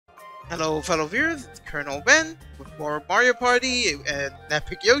Hello, fellow viewers. It's Colonel Ben with more Mario Party and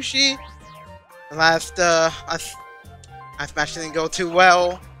Epic Yoshi. The last match didn't go too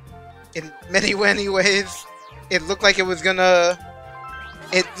well in many ways. It looked like it was gonna.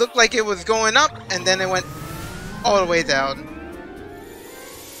 It looked like it was going up, and then it went all the way down.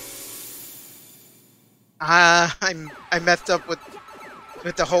 I messed up with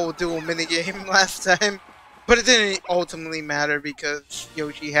the whole dual minigame last time, but it didn't ultimately matter because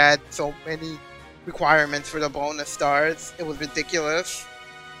Yoshi had so many requirements for the bonus stars. It was ridiculous.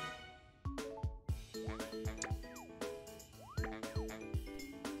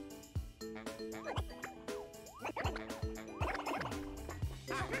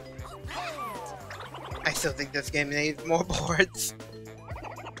 I still think this game needs more boards.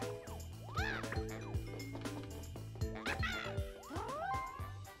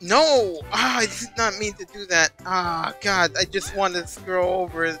 No! Ah, I did not mean to do that. Ah, God, I just wanted to scroll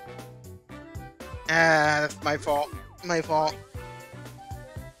over it. Ah, that's my fault. My fault.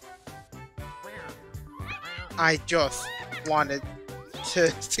 I just wanted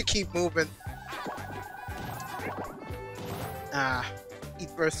to keep moving. Ah, eat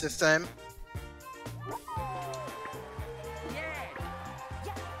burst this time.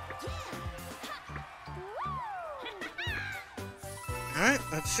 Alright,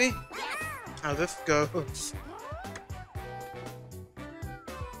 let's see how this goes.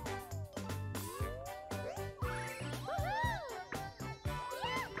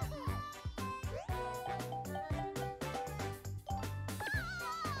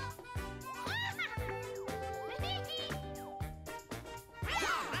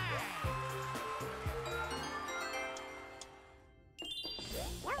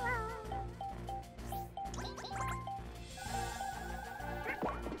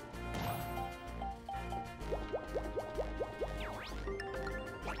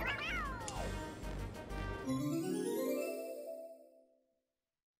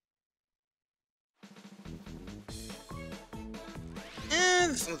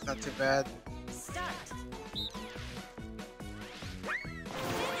 This one's not too bad.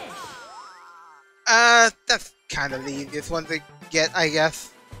 That's kind of the easiest one to get, I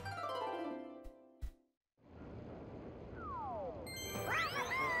guess.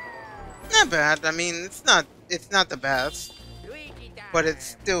 Not bad. I mean, it's not the best, but it's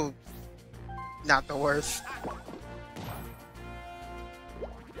still not the worst.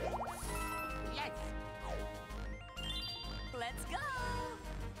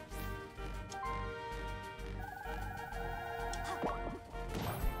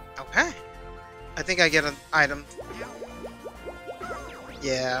 Okay. I think I get an item.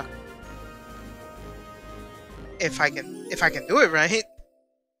 Yeah. If I can do it right.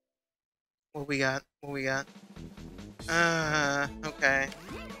 What we got? What we got? Okay.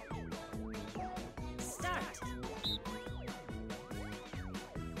 Start.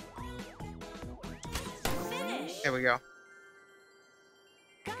 Finish. There we go.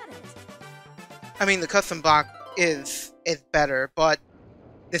 Got it. I mean, the custom block is better, but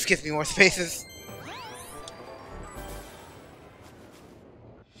this gives me more spaces.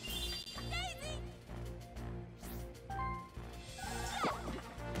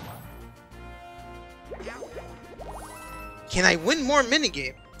 Can I win more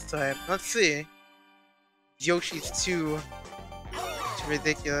minigames this time? Let's see. Yoshi's too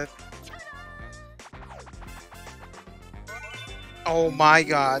ridiculous. Oh my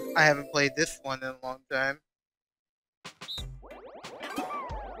god, I haven't played this one in a long time.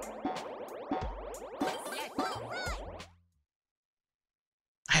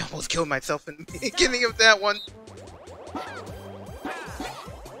 I almost killed myself in the beginning of that one.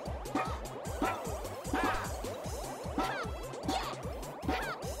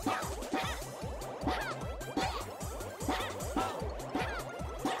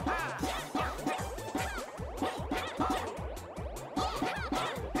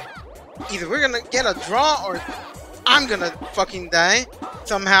 Either we're gonna get a draw or I'm gonna fucking die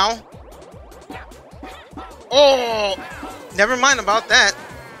somehow. Oh, never mind about that.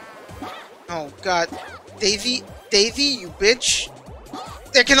 Oh god, Daisy, you bitch!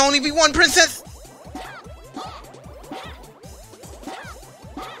 There can only be one princess.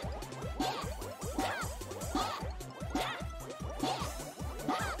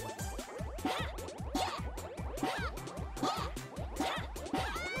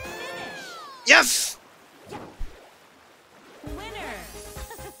 Yes! Winner.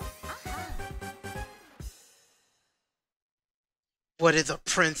 What is a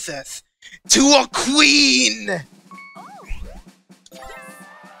princess to a queen?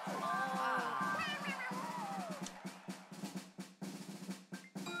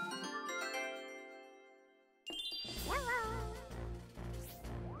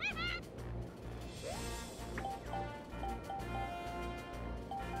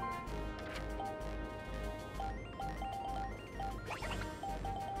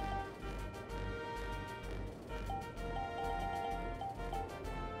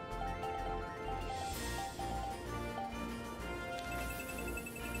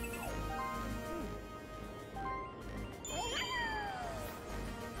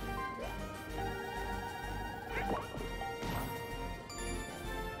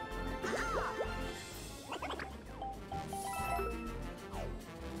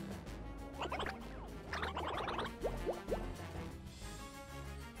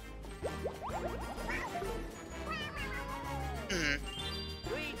 Hmm.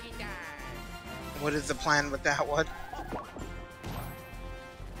 What is the plan with that one?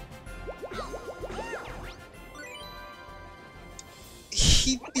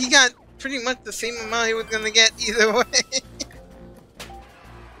 He got pretty much the same amount he was gonna get either way.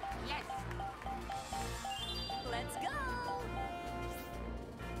 Yes. Let's go.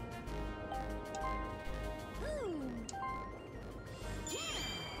 Ooh. Yeah.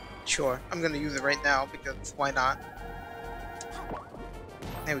 Sure, I'm gonna use it right now because why not?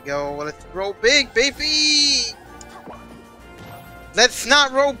 There we go. Well, let's roll big, baby. Let's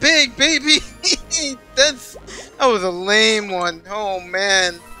not roll big, baby. That was a lame one. Oh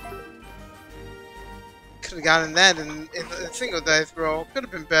man. Could have gotten that in a single dice roll. Could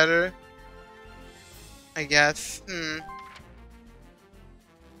have been better, I guess.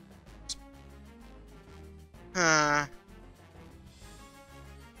 Huh.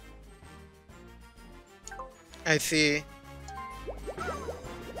 I see.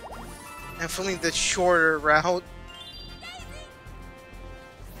 Definitely the shorter route.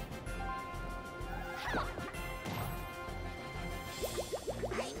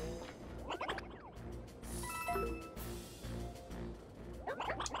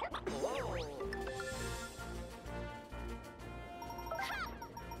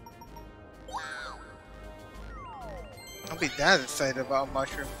 I'll be that excited about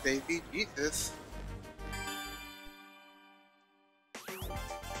mushrooms, baby. Jesus.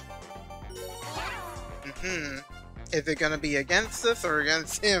 Is it gonna be against us or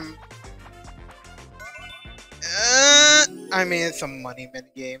against him? I mean, it's a money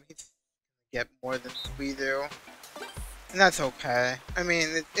minigame. He's gonna get more than we do. And that's okay. I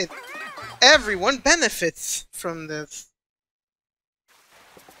mean, everyone benefits from this.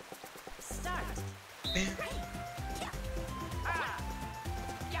 Start. Man.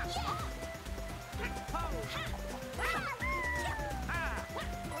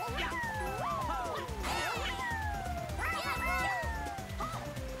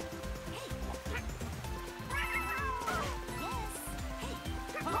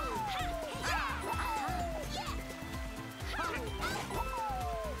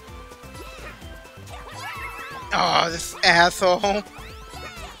 Oh, this asshole.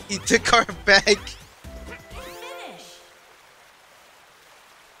 He took our bag. Finish.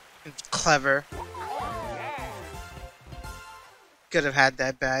 It's clever. Could have had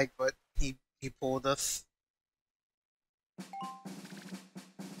that bag, but he pulled us.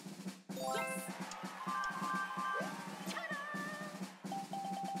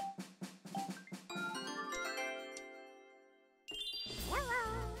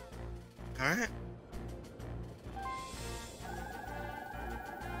 Alright.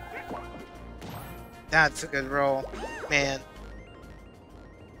 That's a good roll. Man.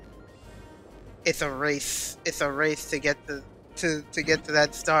 It's a race. It's a race to get to get to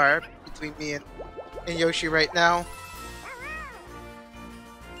that star between me and Yoshi right now.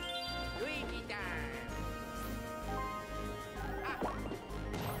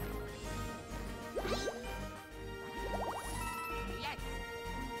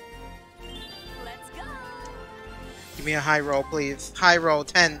 Let's go. Give me a high roll, please. High roll,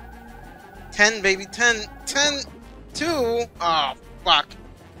 10. 10, baby, 10. 10, 2. Oh, fuck.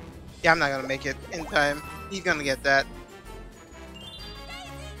 Yeah, I'm not gonna make it in time. He's gonna get that.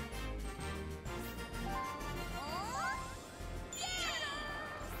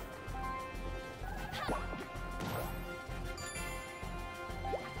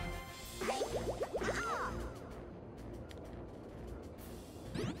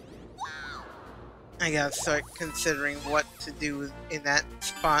 I gotta start considering what to do in that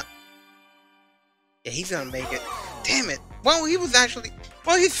spot. Yeah, he's gonna make it. Damn it! Well, he was actually...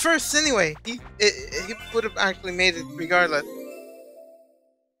 Well, he's first anyway. He would have actually made it regardless.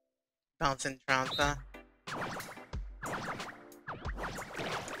 Bouncing trounce, huh?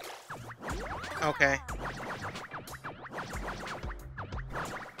 Okay.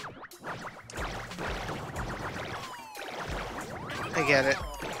 I get it.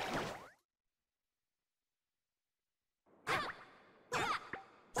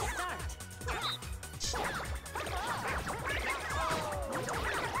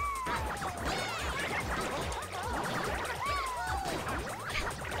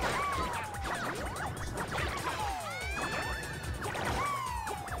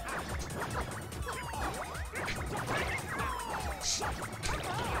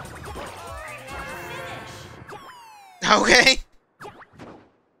 Okay.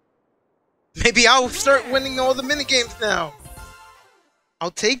 Maybe I'll start winning all the minigames now. I'll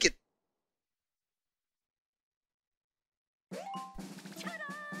take it.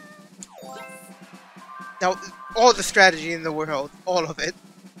 Now, all the strategy in the world, all of it.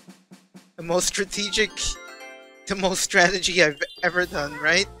 The most strategic, the most strategy I've ever done,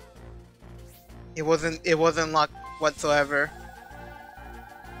 right? It wasn't luck whatsoever.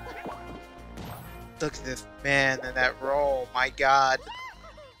 Look at this man and that roll, my god.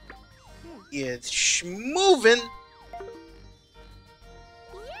 He is moving.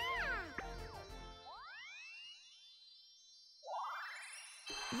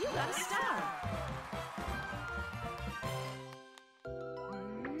 You got a star.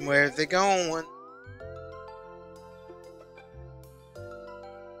 Where's it going?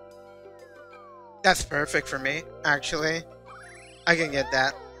 That's perfect for me, actually. I can get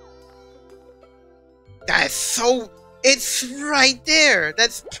that. That's so... It's right there!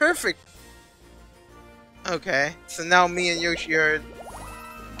 That's perfect! Okay, so now me and Yoshi are in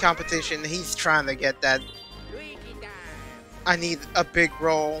competition. He's trying to get that. I need a big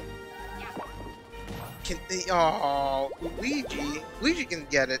roll. Can they... Oh, Luigi. Luigi can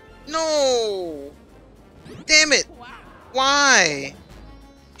get it. No! Damn it! Why?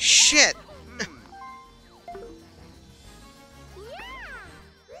 Shit!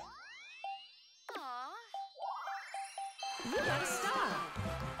 You got a star.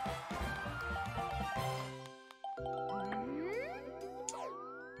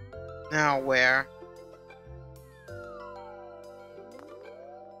 Now where?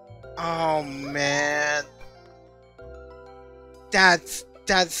 Oh man. That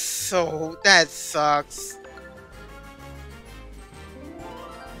sucks.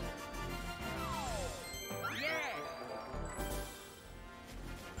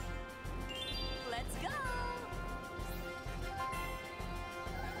 Let's go.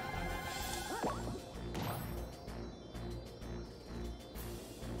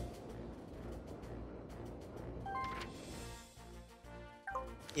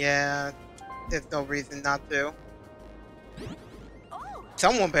 Yeah, there's no reason not to. Oh,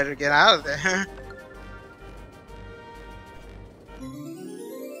 Someone better get out of there.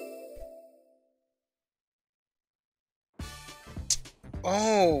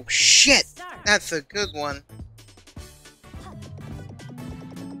 Oh shit! start. That's a good one.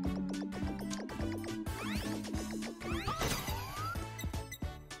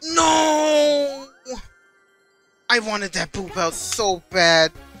 No! I wanted that poop out so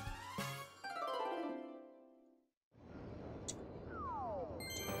bad.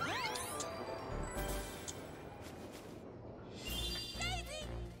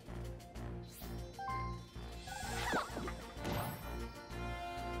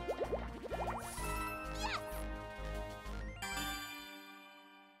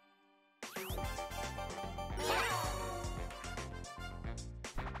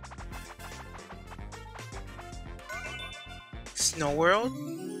 Snow World?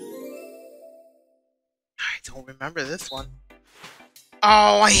 I don't remember this one.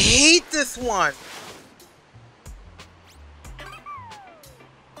 Oh, I hate this one!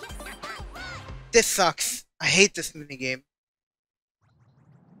 This sucks. I hate this minigame.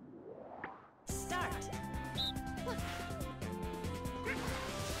 Start.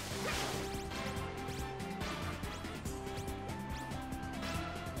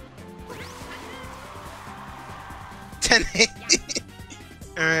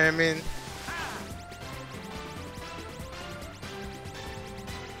 I mean...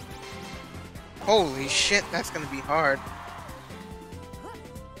 Holy shit, that's gonna be hard.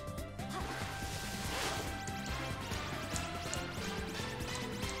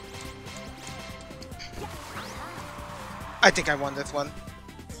 I think I won this one.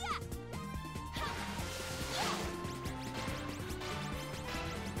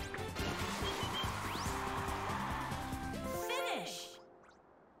 Finish.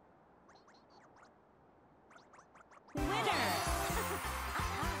 Winner.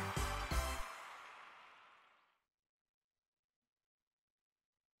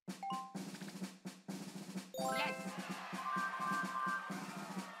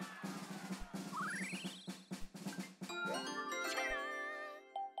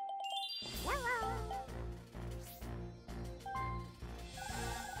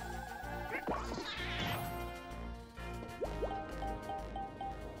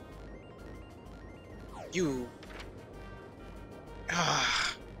 You...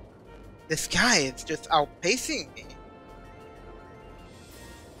 Ah, this guy is just outpacing me.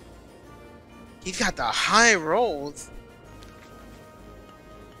 He's got the high rolls.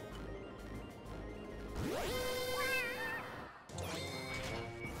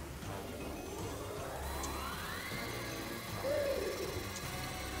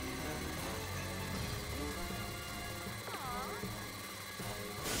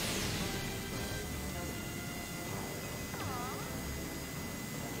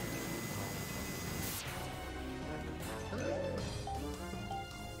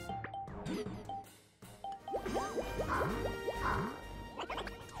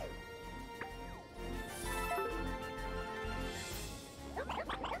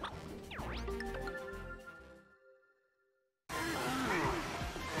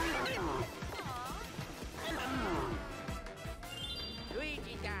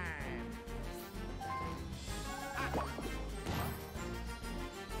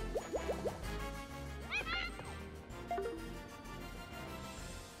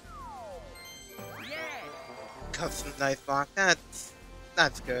 Custom dice block.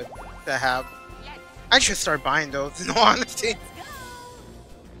 That's good to have. I should start buying those, in all honesty.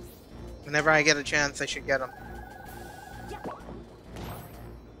 Whenever I get a chance, I should get them.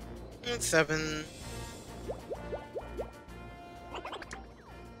 7.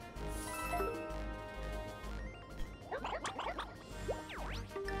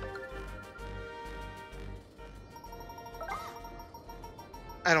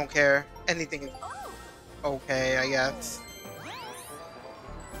 I don't care. Anything is okay, I guess.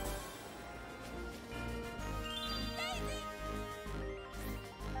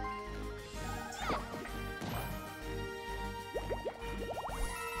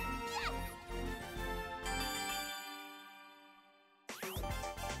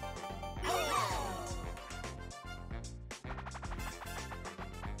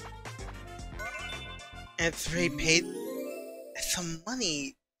 It's very paid. It's a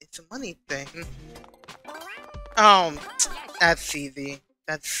money thing. Oh, that's easy.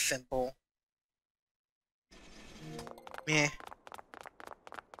 That's simple. Meh.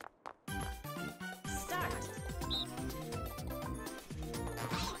 Start.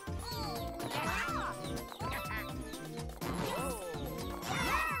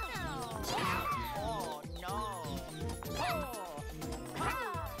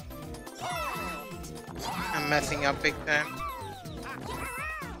 I'm messing up big time.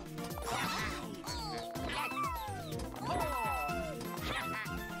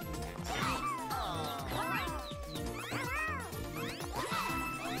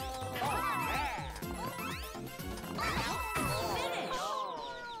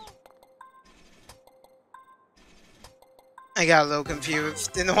 I got a little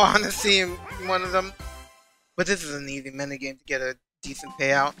confused. Didn't want to see him in one of them. But this is an easy minigame to get a decent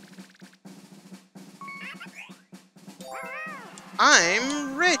payout.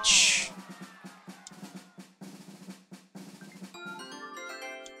 I'm rich!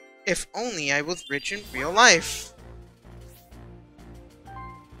 If only I was rich in real life.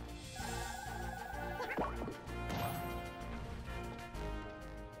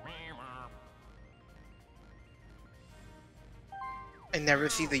 I never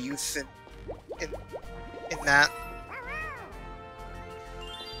see the use in that.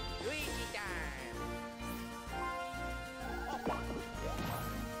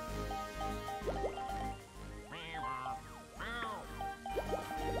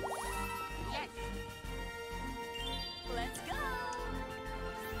 Let's go.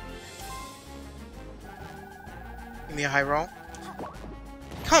 Give me a high roll.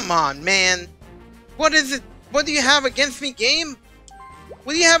 Come on, man! What is it? What do you have against me, game?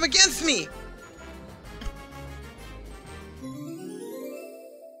 What do you have against me?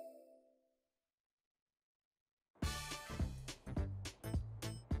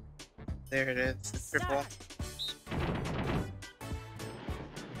 There it is, the triple.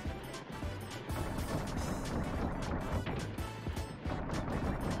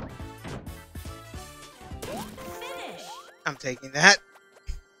 Finish. I'm taking that.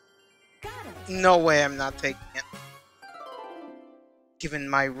 Got it. No way I'm not taking it. Given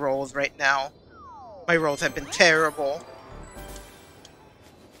my rolls right now. My rolls have been terrible.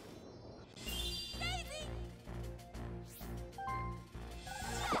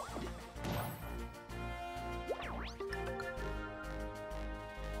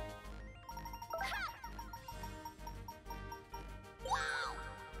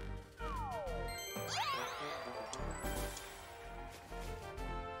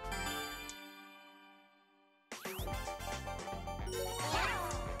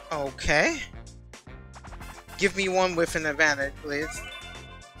 Okay. Give me one with an advantage, please.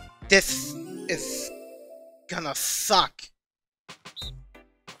 This is gonna suck.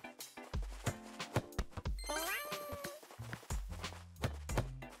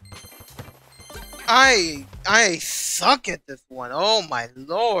 I suck at this one. Oh my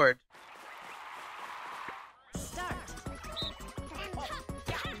lord. Start.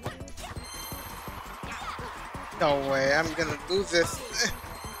 No way, I'm gonna lose this.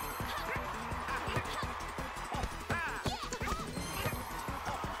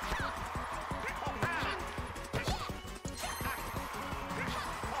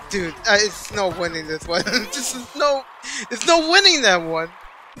 Dude, it's no winning this one. This is no, there's no winning that one.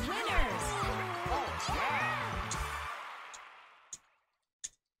 Winners.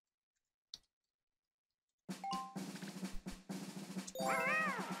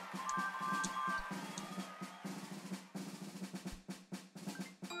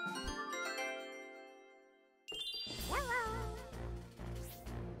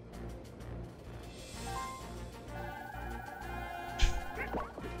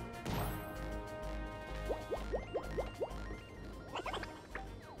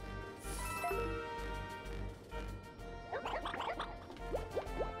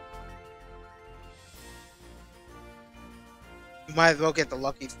 You might as well get the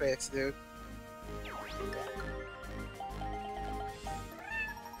lucky space, dude.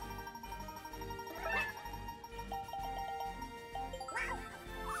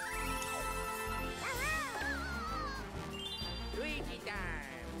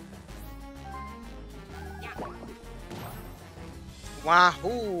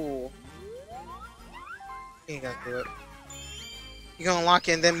 Wahoo! You ain't gonna do it. You're gonna lock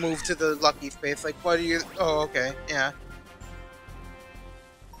in, then move to the lucky space. Like, what are you? Oh, okay, yeah.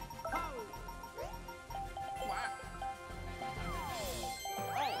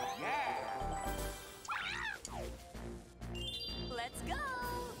 Let's go.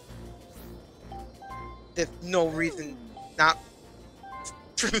 There's no reason not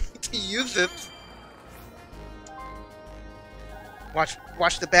for me to use it.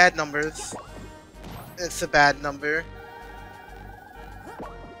 Watch the bad numbers. It's a bad number.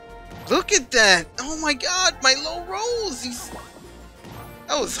 Look at that! Oh my god, my low rolls!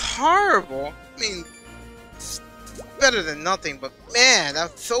 That was horrible. I mean, it's better than nothing, but man,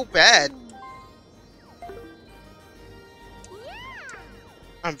 that's so bad.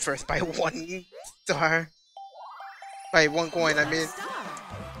 I'm first by 1 star. By 1 coin, I mean.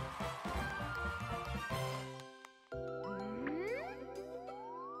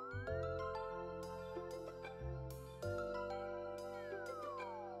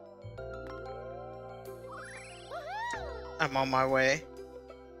 I'm on my way.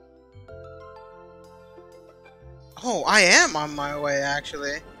 Oh, I am on my way,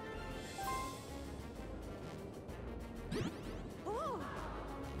 actually.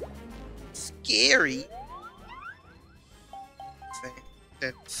 Scary.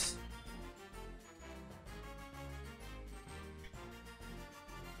 That's...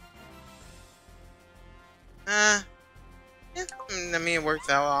 yeah, I mean, it works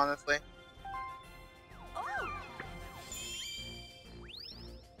out, honestly.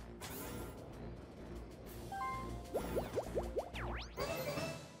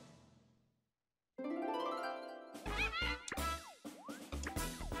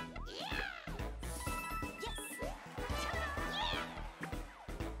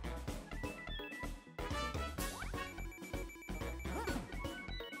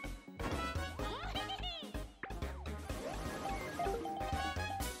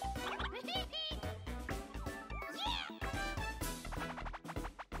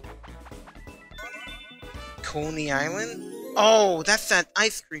 Coney Island? Oh, that's that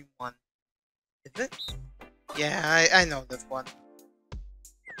ice cream one. Is it? Yeah, I know this one.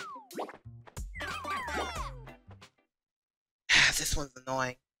 This one's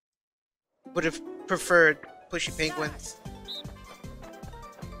annoying. Would have preferred pushy penguins.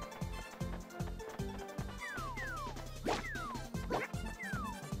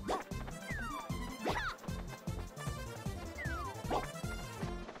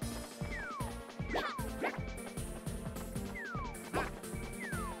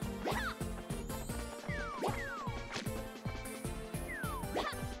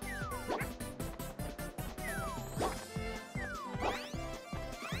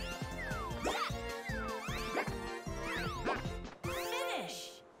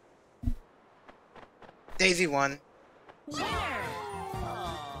 Daisy won.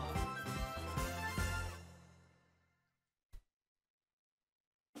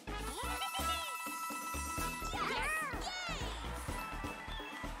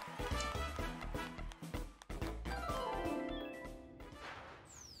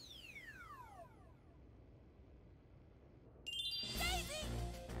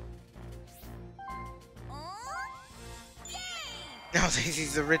 Now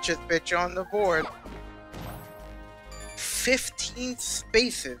Daisy's the richest bitch on the board. 15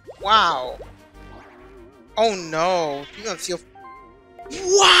 spaces. Wow. Oh no. You're gonna steal.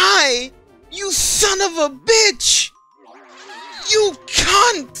 Why? You son of a bitch! You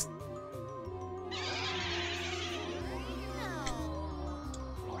cunt!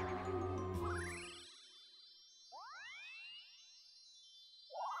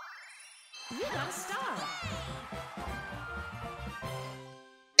 You got a star.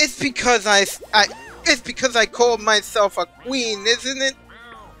 It's because it's because I called myself a queen, isn't it?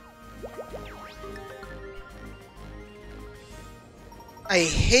 I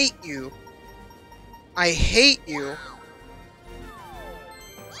hate you. I hate you.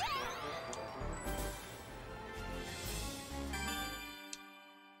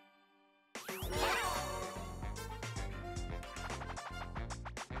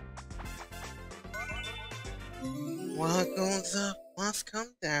 What goes up must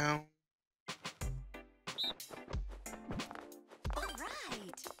come down. All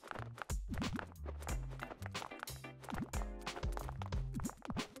right.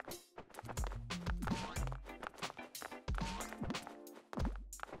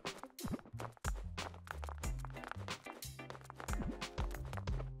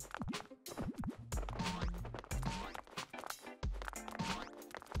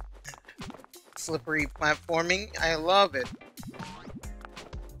 Slippery platforming, I love it.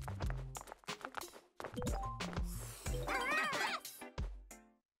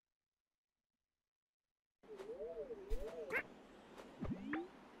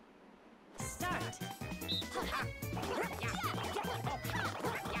 Start.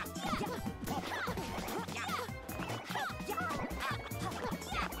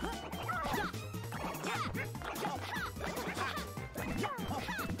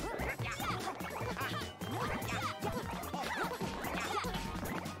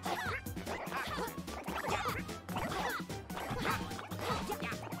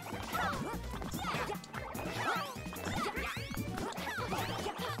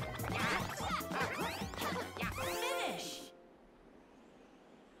 Finish.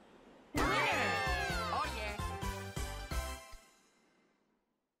 Oh yeah.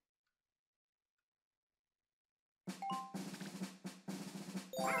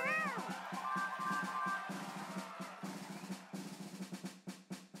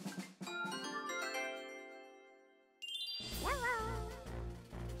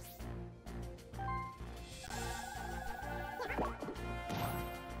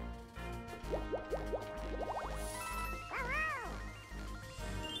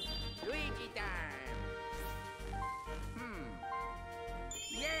 Luigi time.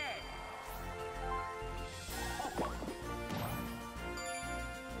 Yeah.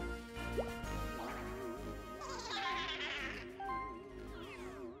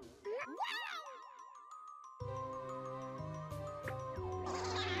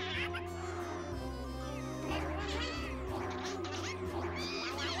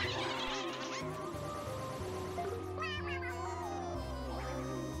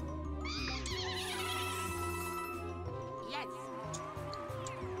 Yes.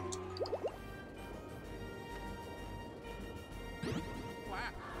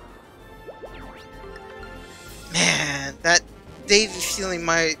 Man, that Daisy stealing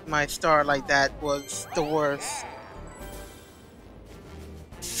my star like that was the worst.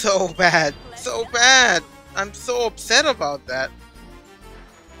 So bad. So bad. I'm so upset about that.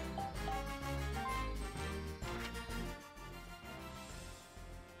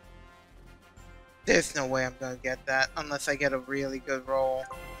 There's no way I'm gonna get that unless I get a really good roll.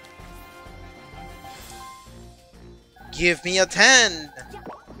 Give me a 10!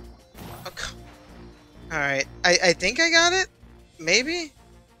 Okay. Alright, I think I got it? Maybe?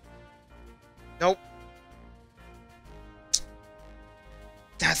 Nope.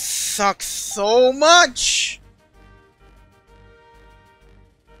 That sucks so much!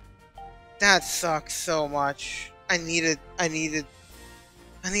 That sucks so much. I need a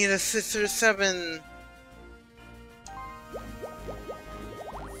 6 or 7.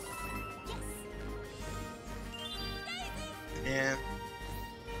 Yeah.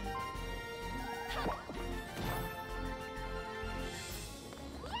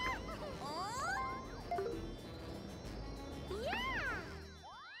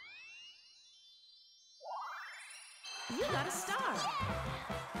 You got a star.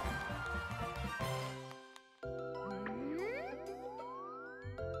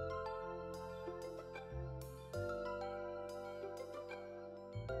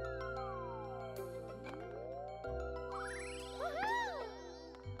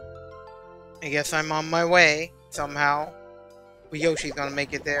 I guess I'm on my way, somehow. But Yoshi's gonna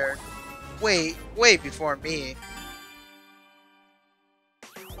make it there. Way before me.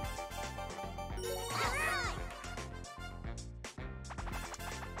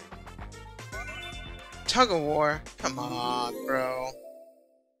 Tug of war? Come on, bro.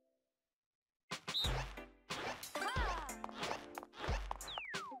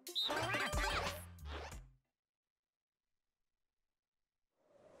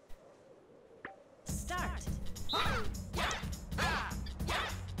 Start.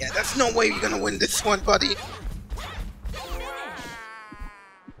 Yeah, that's no way you're gonna win this one, buddy.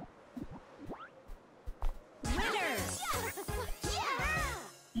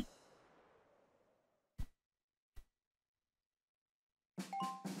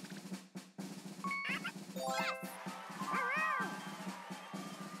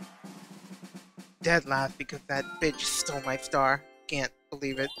 Dead last because that bitch stole my star. Can't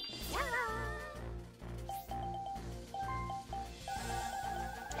believe it.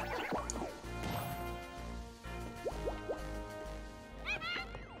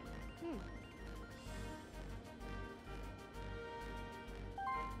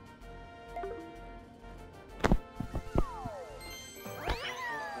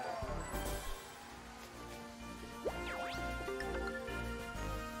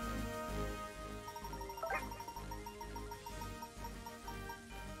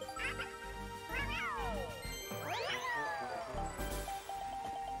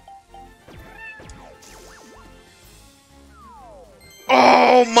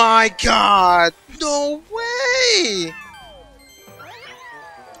 Oh my god! No way!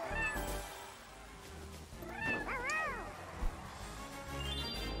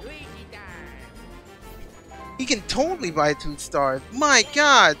 Luigi time. He can totally buy 2 stars. My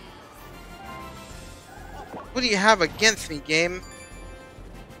god! What do you have against me, game?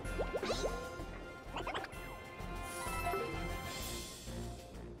 Yes.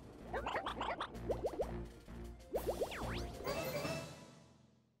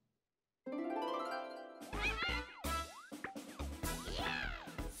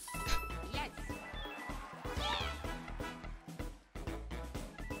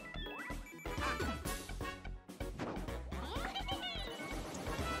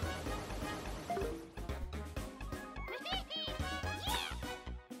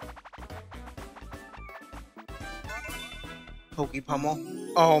 Pokey Pummel.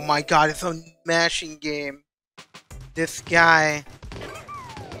 Oh my god, it's a mashing game. This guy.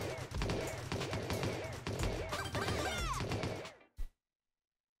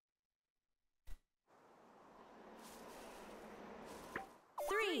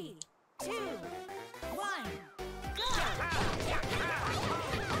 Three, two, one, go!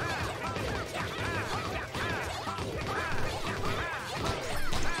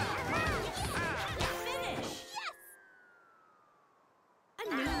 Finish! A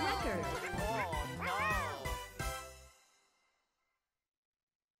new record.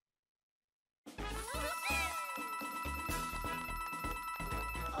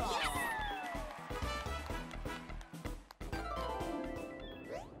 Oh no!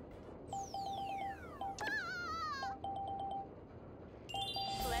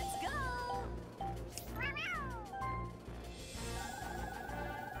 Let's go!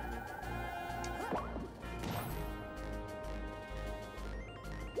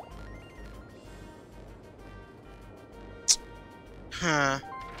 Huh.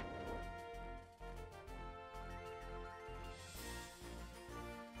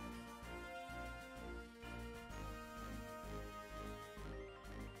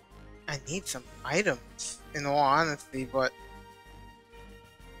 I need some items, in all honesty, but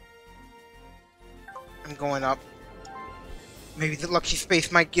I'm going up. Maybe the lucky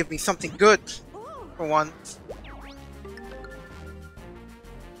space might give me something good for once.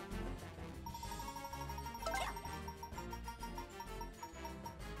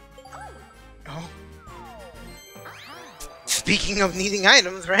 Oh. Speaking of needing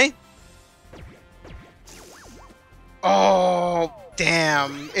items, right? Oh,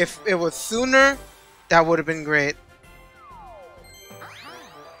 damn. If it was sooner, that would have been great.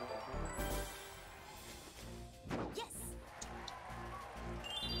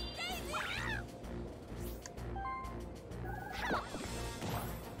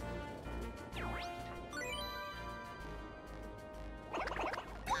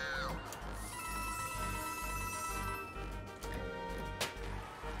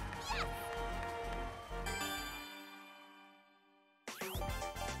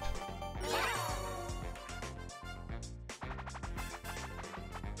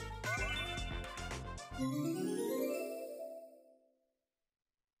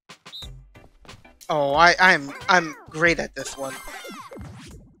 Oh, I'm great at this one.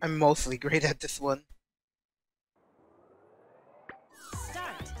 I'm mostly great at this one.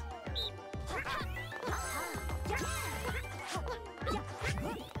 Start!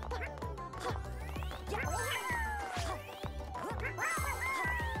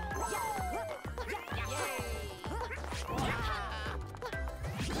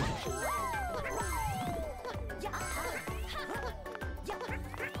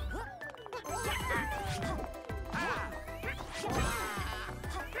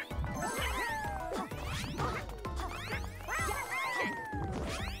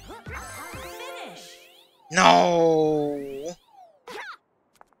 Finish! No.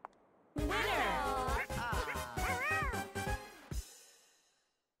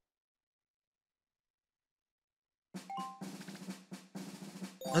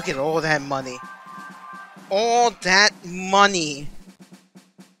 Look at all that money. All that money.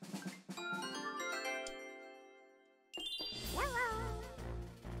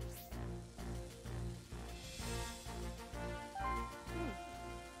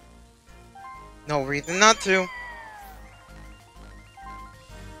 No reason not to.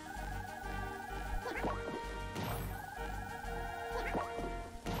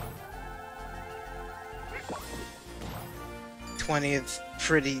 $20 is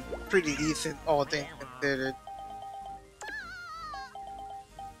pretty decent, all things considered.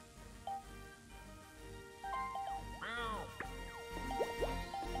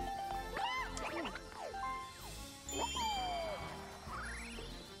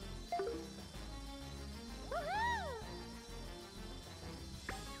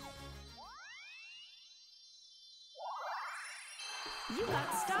 You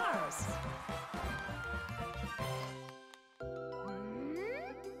got stars.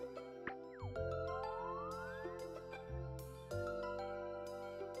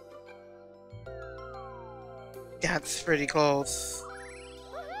 That's pretty close.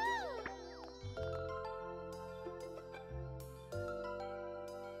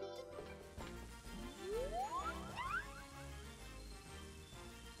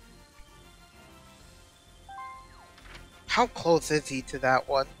 How close is he to that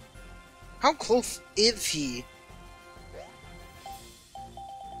one? How close is he?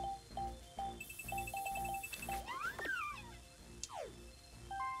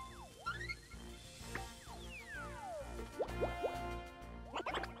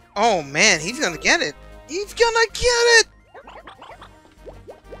 Oh man, he's gonna get it! He's gonna get it!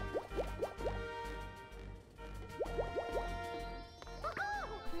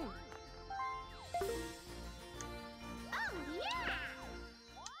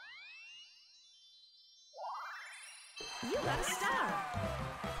 You got a star.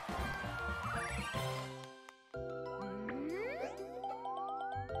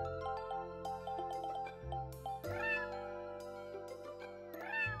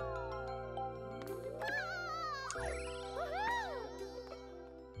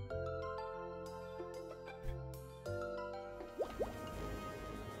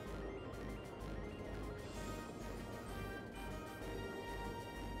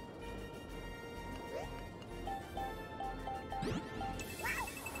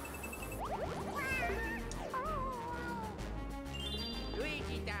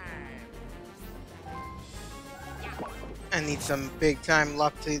 I need some big time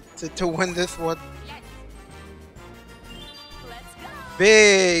luck to win this one. Let's go.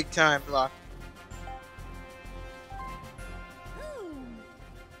 Big time luck.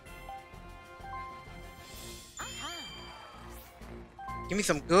 Give me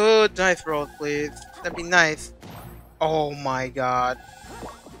some good dice rolls, please. That'd be nice. Oh my god.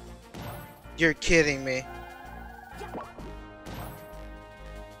 You're kidding me.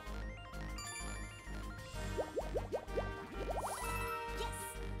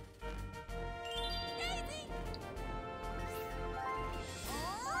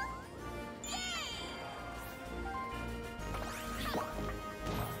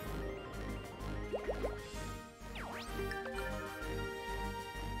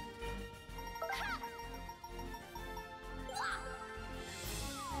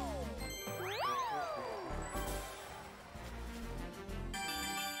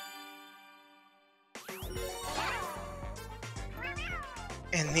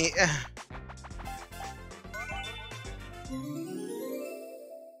 And he...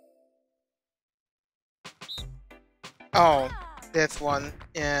 Oh, this one.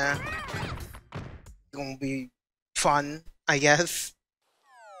 Yeah. Gonna be fun, I guess.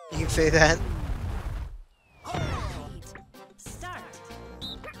 You can say that. Start.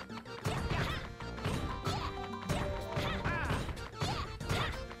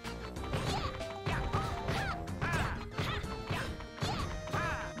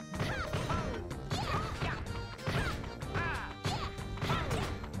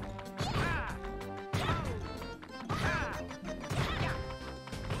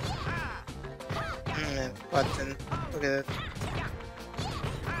 Button. Look at this.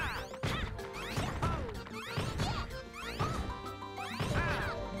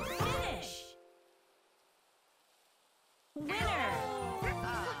 Finish. Winner.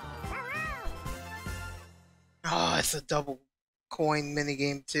 Oh, it's a double coin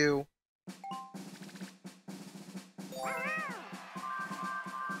minigame too.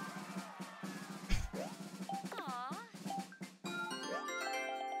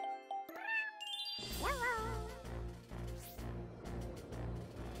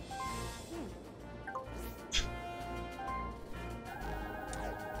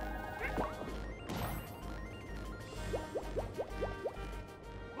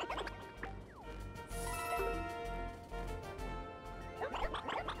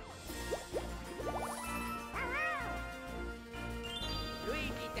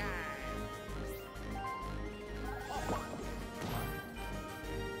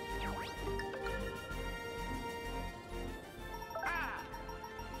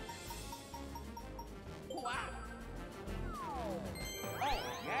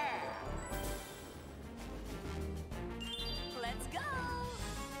 Let's go.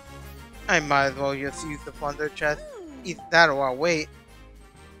 I might as well just use the plunder chest. Either that or I'll wait.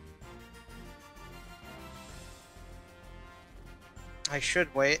 I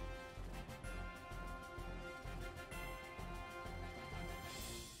should wait.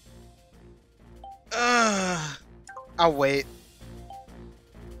 I'll wait.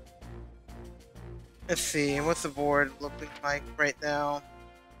 Let's see, what's the board looking like right now?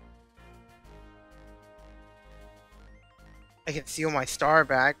 I can steal my star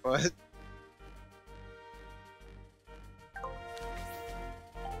back, but...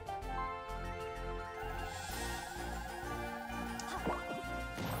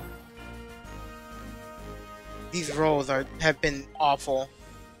 These rolls have been awful.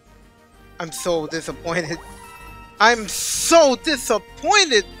 I'm so disappointed. I'm so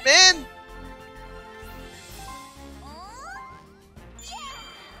disappointed, man!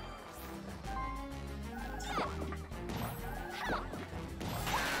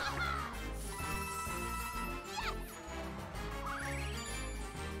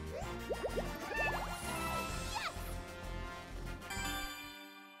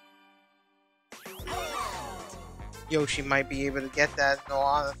 Yoshi might be able to get that, in all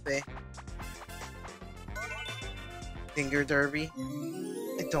honesty. Finger Derby.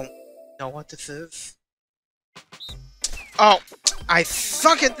 I don't know what this is. Oh! I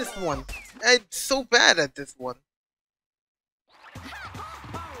suck at this one! I'm so bad at this one.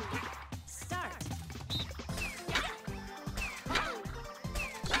 Start.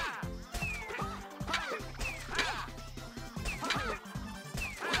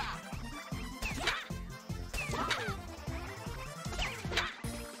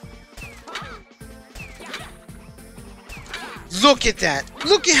 Look at that!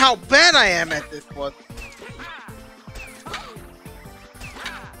 Look at how bad I am at this one!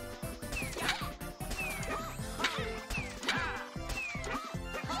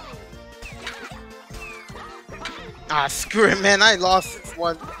 Ah, screw it, man. I lost this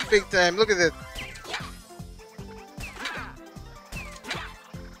one big time. Look at this.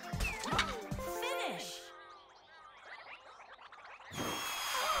 Finish.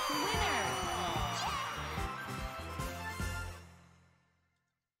 Winner.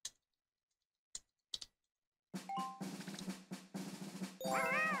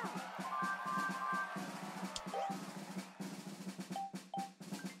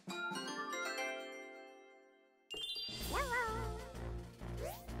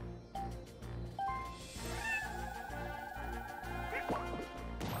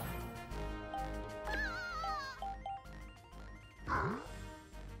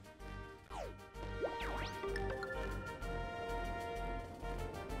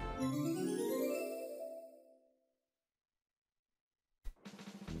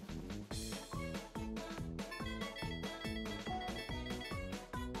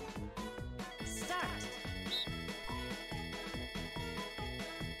 Start.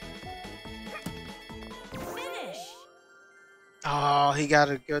 Finish. Oh, he got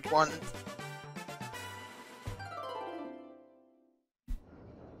a good one.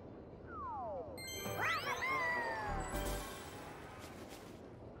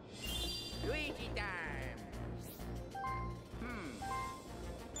 Luigi time.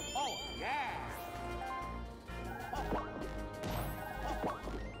 Oh yeah.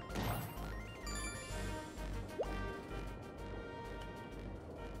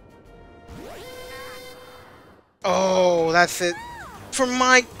 Oh, that's it. For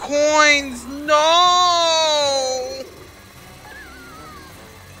my coins, no!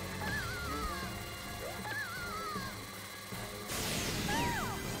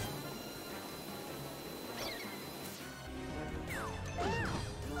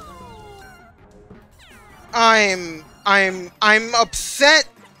 I'm upset.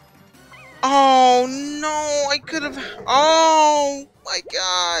 Oh no, I could have. Oh my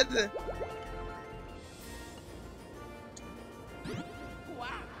god.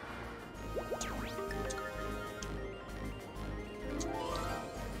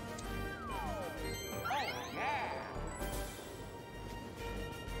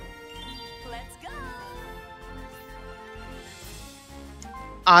 Let's go.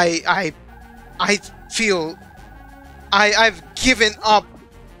 I feel I've given up.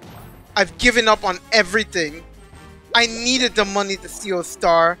 I've given up on everything. I needed the money to steal a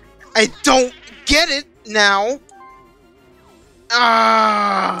star. I don't get it now.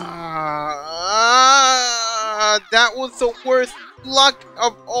 That was the worst luck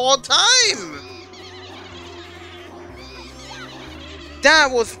of all time.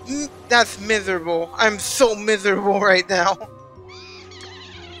 That's miserable. I'm so miserable right now.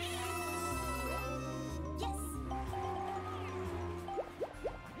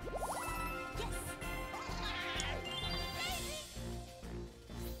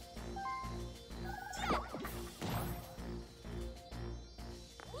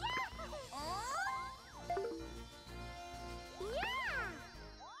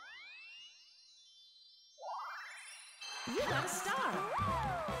 You got a star.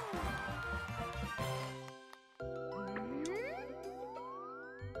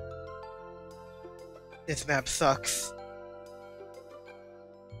 This map sucks.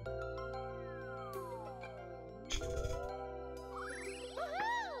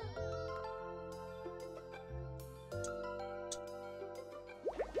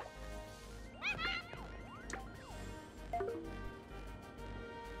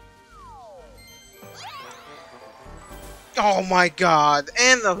 Oh my god,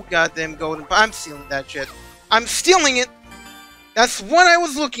 and the goddamn golden... I'm stealing that shit. I'm stealing it! That's what I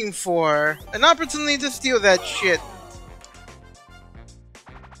was looking for! An opportunity to steal that shit.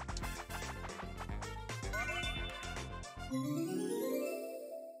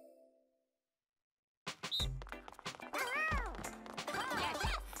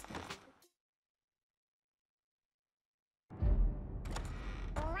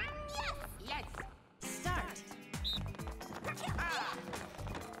 Start.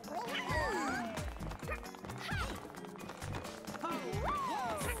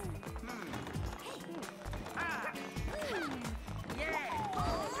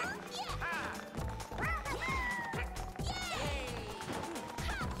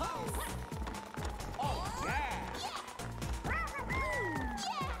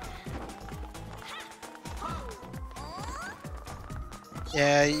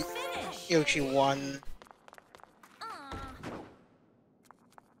 Yeah, Finish. Yoshi won.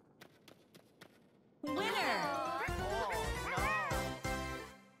 Winner.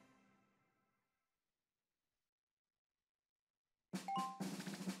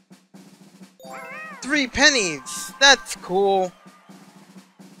 3 pennies! That's cool.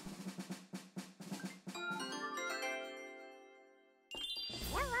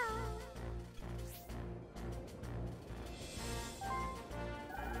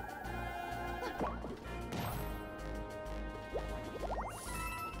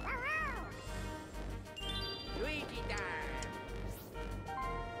 Luigi time.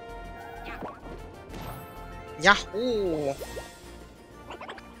 Yahoo!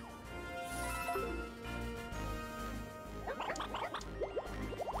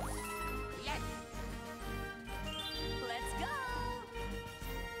 Let's go.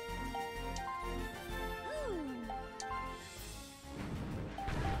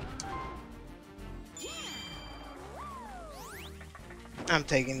 I'm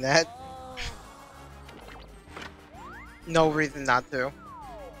taking that. No reason not to.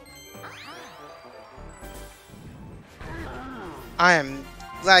 I am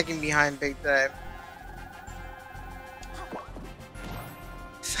lagging behind big time.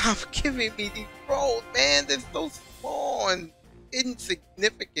 Stop giving me these rolls, man. They're so small and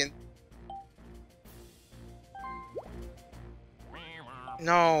insignificant.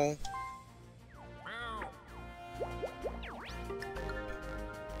 No.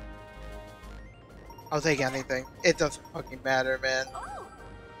 I'll take anything. It doesn't fucking matter, man.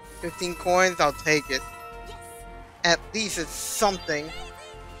 15 coins, I'll take it. At least it's something.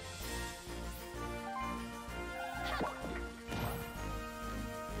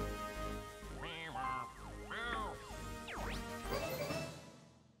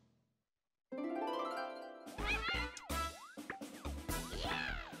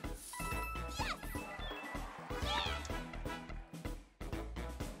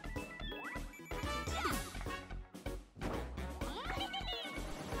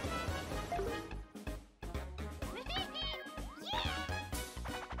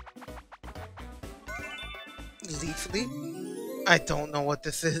 Leafly? I don't know what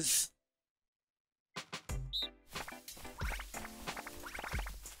this is.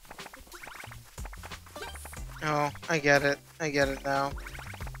 Oh, I get it. I get it now.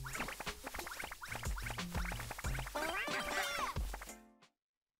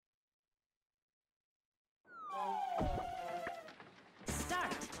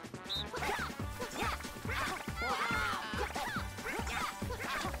 Start.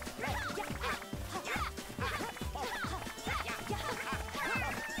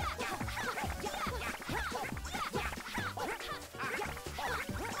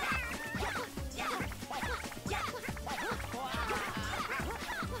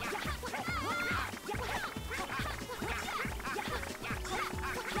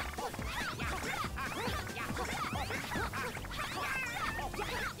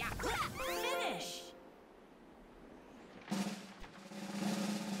 Finish.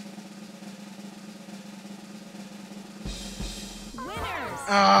 Winners.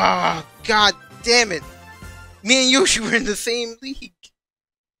 Ah, god damn it! Me and Yoshi were in the same league.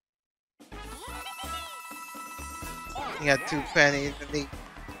 He got 2 pennies and he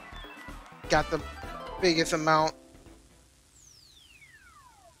got the biggest amount.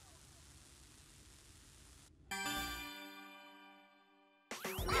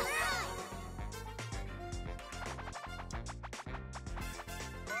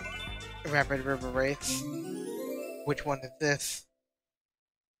 Rapid River Race. Which one is this?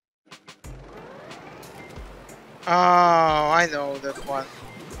 Oh, I know this one.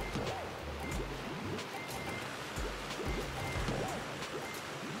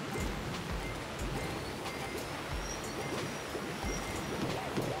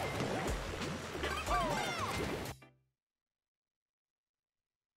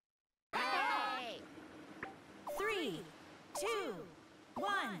 Hey! 3, 2, 1,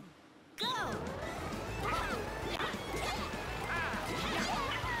 go!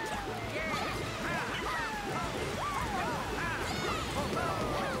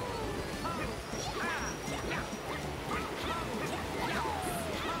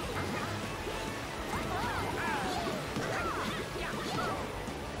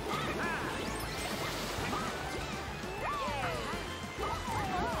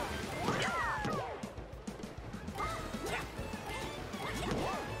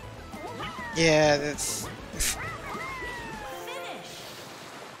 Yeah, that's... Finish!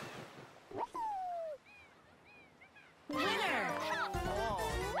 Winner! Oh no!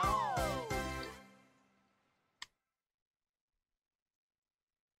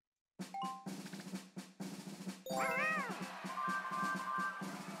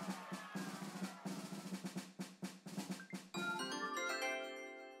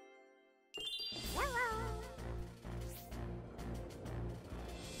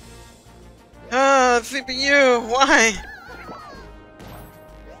 CPU, why?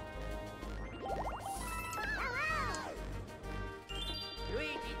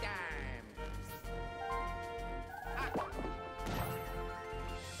 Luigi time!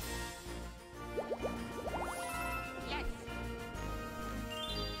 Yes!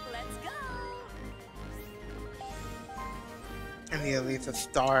 Let's go! I need at least a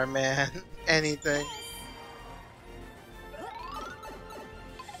star, man. Anything.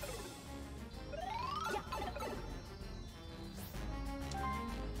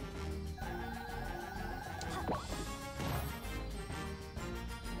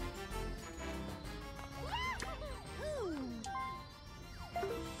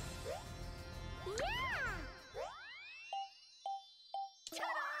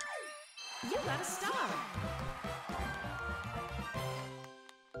 You got a star!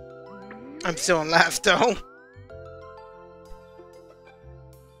 I'm still in last though.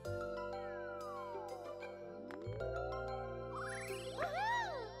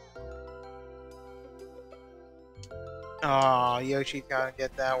 Oh, Yoshi's gotta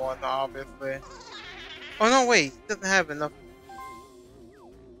get that one, obviously. Oh no, wait, he doesn't have enough.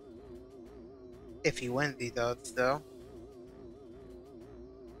 If he wins, he does, though.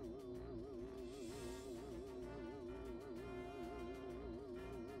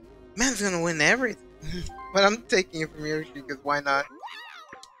 Man's gonna win everything. But I'm taking it from Yoshi, because why not?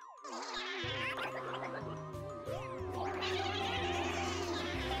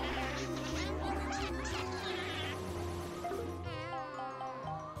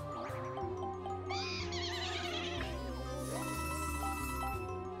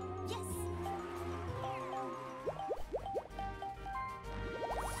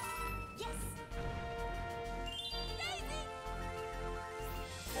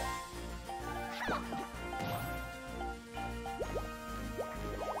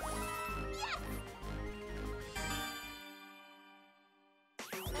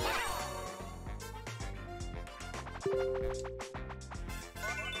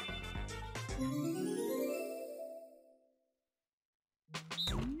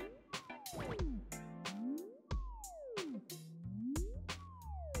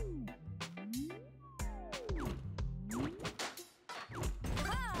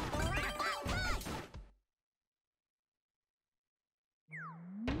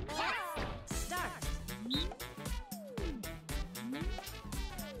 Start!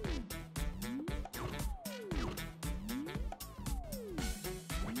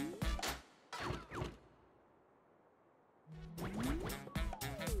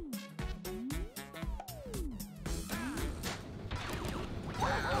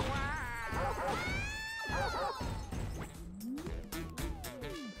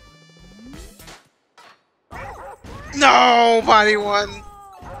 Nobody won.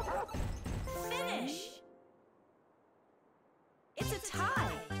 Finish! It's a tie!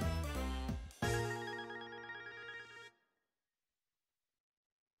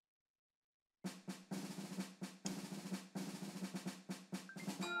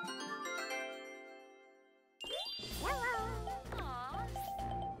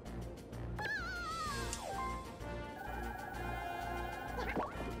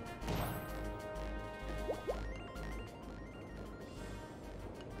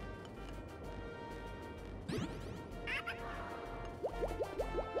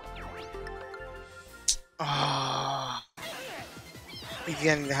 Ah, he's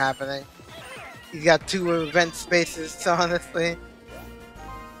getting it happening. He's got 2 event spaces, so honestly.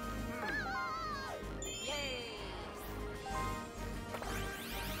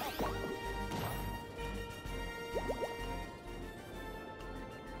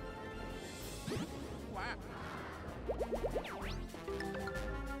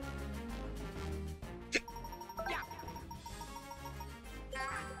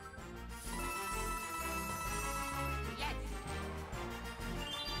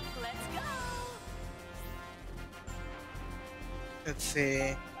 Let's go. Let's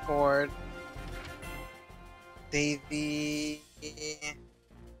see. Ford. Daisy.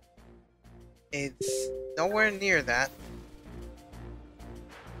 It's nowhere near that.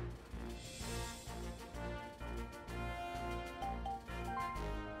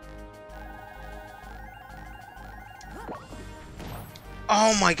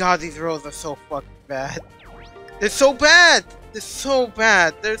 Oh my god, these rolls are so fucking bad. They're so bad! They're so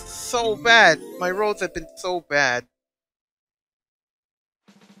bad! They're so bad! My rolls have been so bad.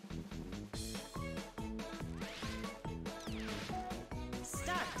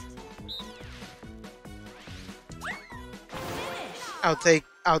 Start.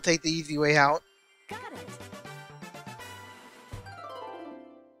 I'll take the easy way out. Got it.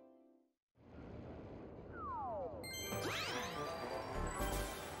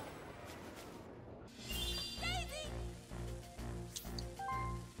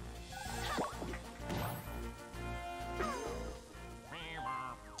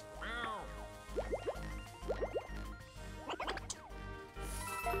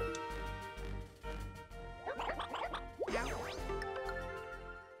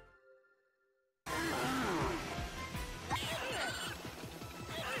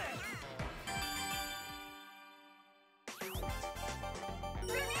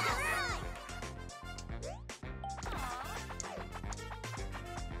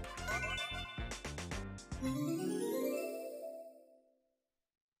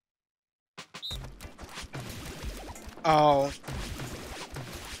 Oh.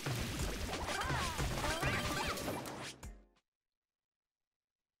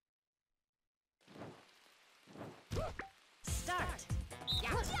 Start.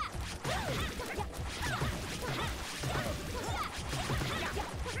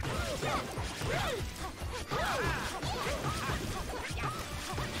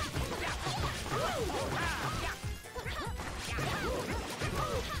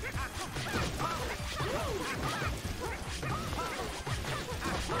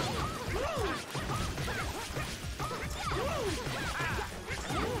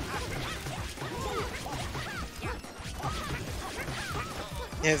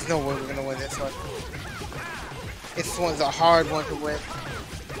 There's no way we're gonna win this one. This one's a hard one to win.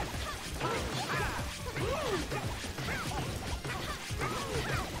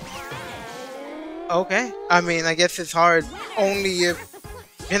 Okay. I mean, I guess it's hard only if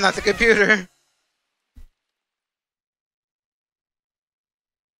you're not the computer.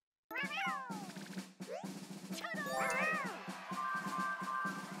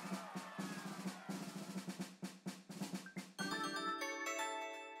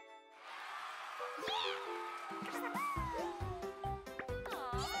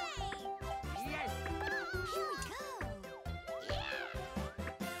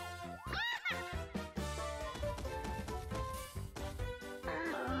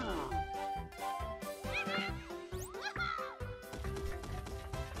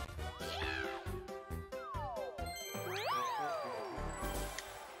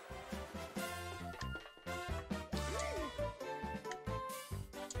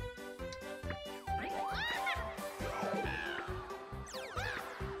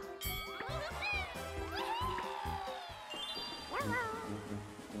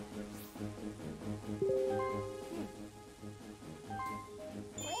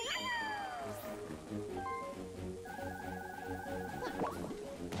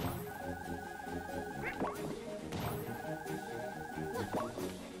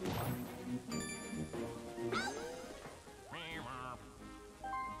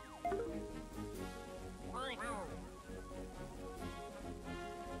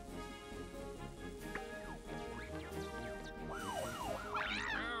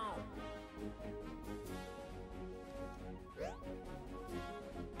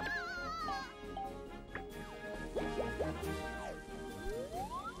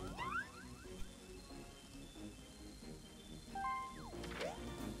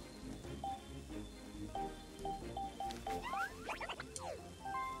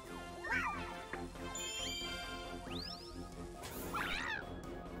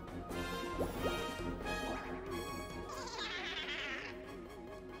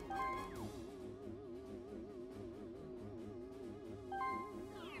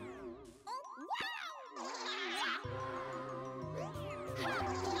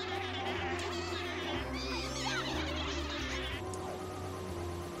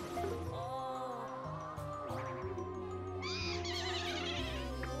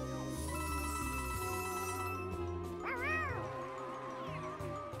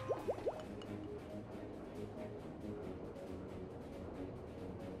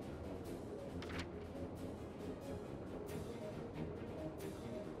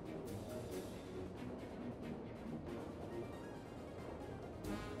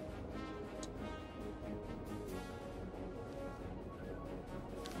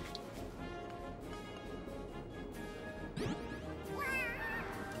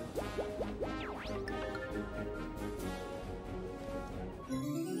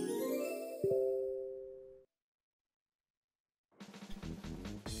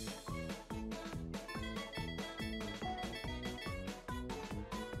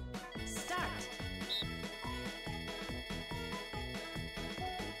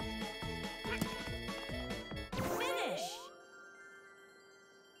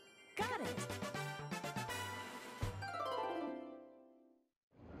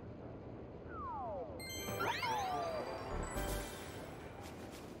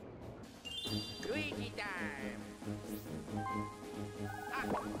 Luigi time.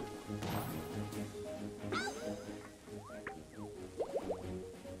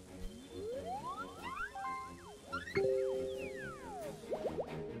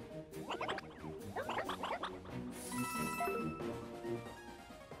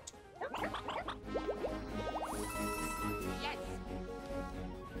 Yes.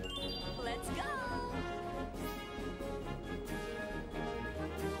 Let's go.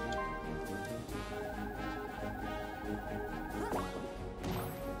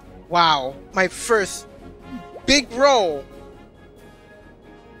 Wow, my first big roll.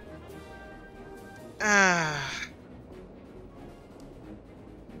 Ah.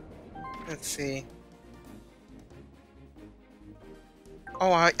 Let's see.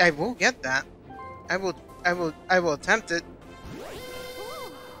 Oh, I will get that. I will attempt it.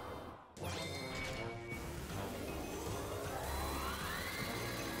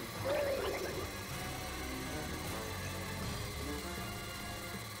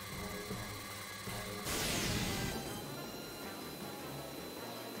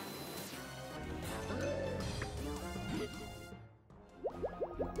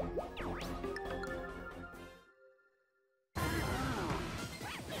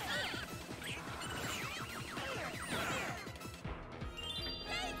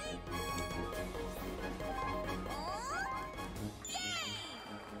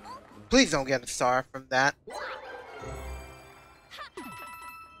 Please don't get a star from that.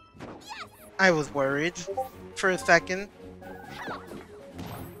 I was worried for a second.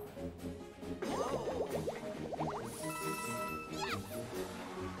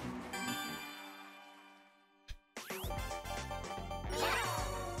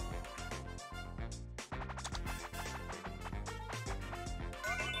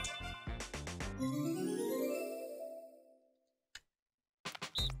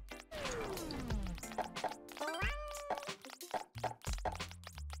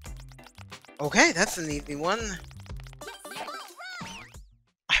 Okay, that's an easy one.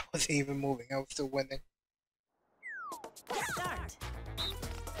 I wasn't even moving, I was still winning. Start.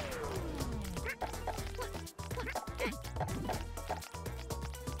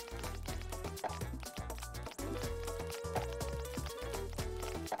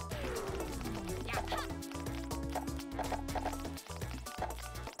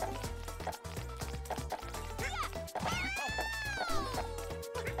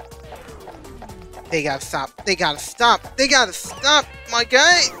 They gotta stop. They gotta stop. They gotta stop, my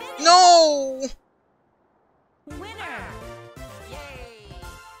guy. No! Winner. Yay.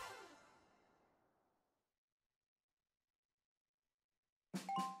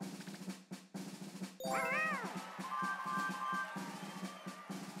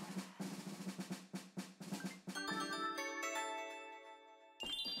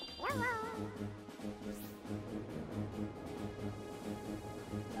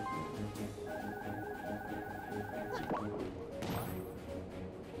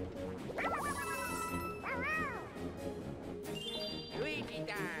 Luigi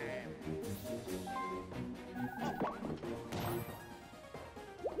time.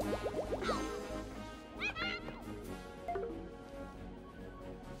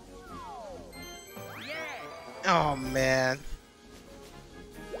 Yeah. Oh, man.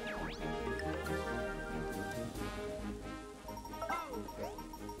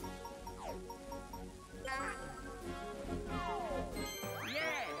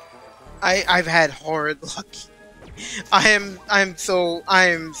 I've had horrid luck. I'm so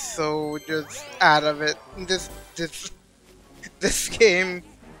just out of it. This game.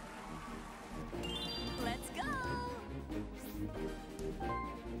 Let's go.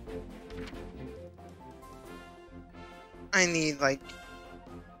 I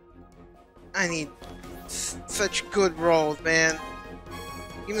need such good rolls, man.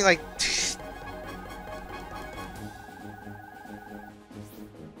 Give me like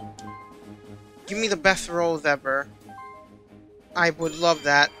give me the best rolls ever. I would love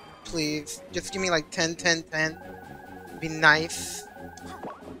that, please. Just give me like 10, 10, 10. Be nice.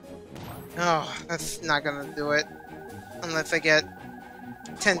 Oh, that's not gonna do it. Unless I get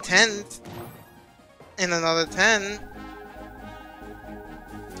 10 10s and another 10.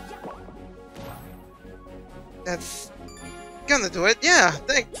 That's gonna do it. Yeah,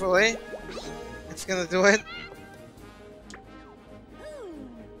 thankfully. It's gonna do it.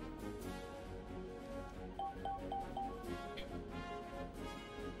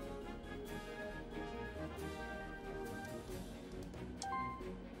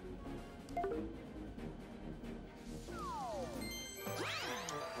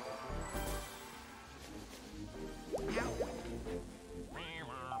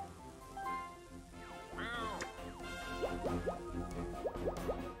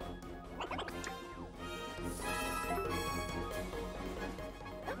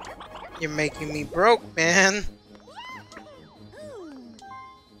 You're making me broke, man.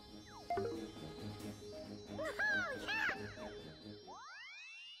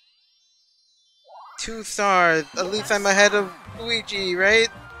 Two stars. At least I'm ahead of Luigi, right?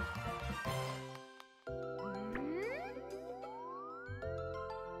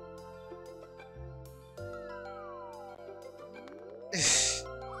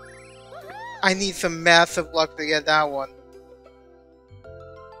 I need some massive luck to get that one.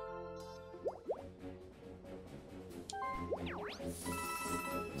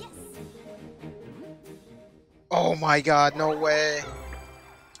 Oh my god, no way.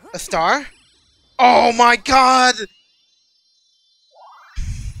 A star? Oh my god!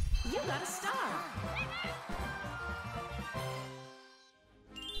 You got a star.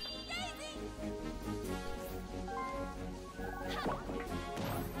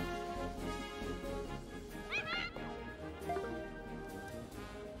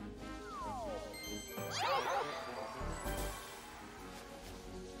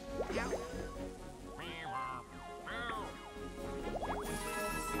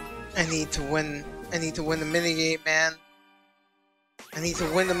 I need to win. I need to win the minigame, man. I need to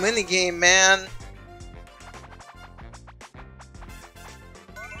win the minigame, man.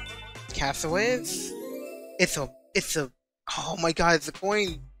 Castaways? It's a, oh my god, it's a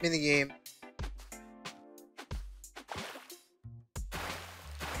coin minigame.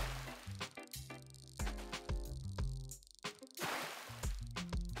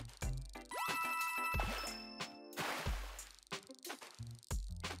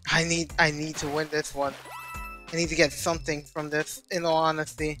 I need to win this one. I need to get something from this, in all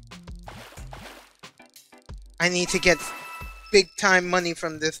honesty. I need to get big time money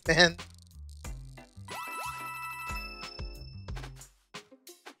from this, man.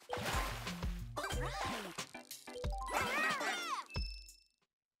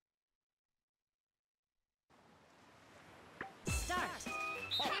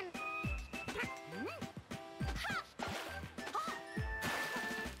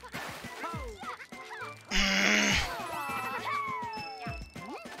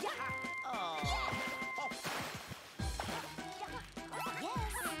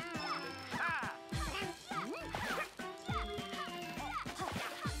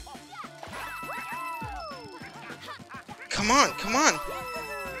 Come on, come on!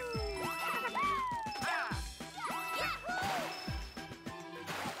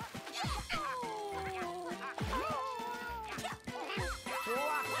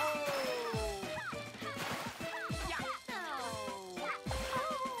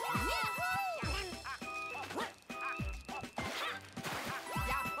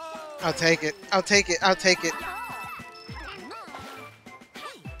 I'll take it. I'll take it. I'll take it.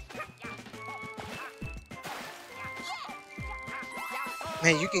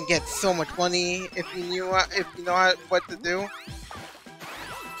 Man, you can get so much money if you knew what to do.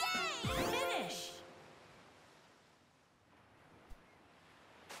 Finish.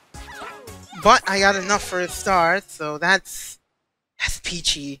 But I got enough for a start, so that's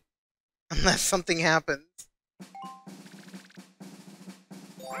peachy. Unless something happens.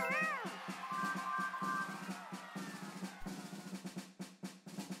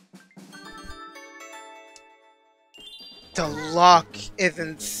 The luck is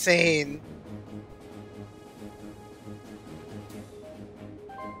insane.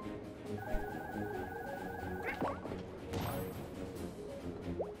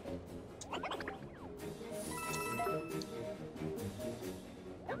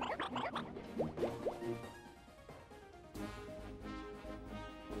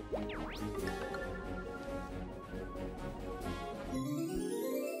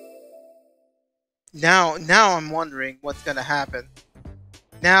 Now I'm wondering what's gonna happen.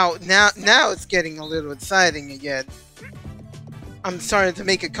 Now it's getting a little exciting again. I'm starting to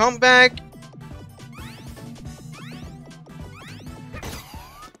make a comeback.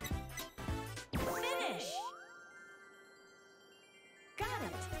 Finish. Got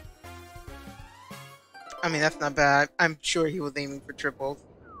it. I mean, that's not bad. I'm sure he was aiming for triples.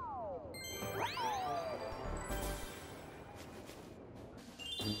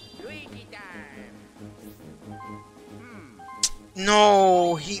 Luigi time.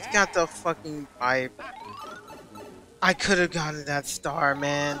 No, he's got the fucking pipe. I could have gotten that star,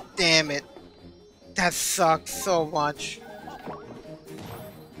 man. Damn it. That sucks so much.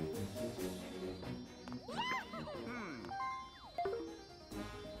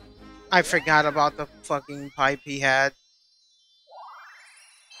 I forgot about the fucking pipe he had.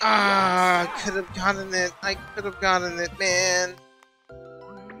 Ah, I could have gotten it. I could have gotten it, man.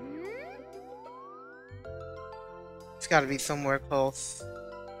 It's gotta be somewhere close.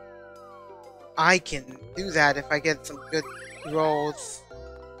 I can do that if I get some good rolls.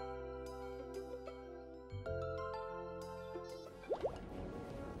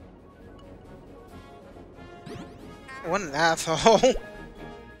 What an asshole.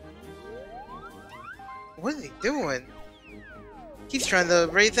 What is he doing? He's trying to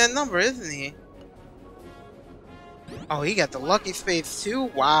raise that number, isn't he? Oh, he got the lucky space too?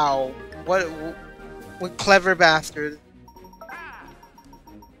 Wow. What clever bastard.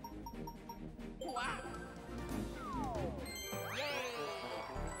 Wow.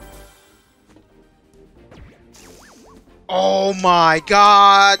 Oh my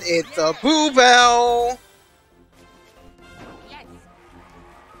god, it's a Boo Bell! Yes.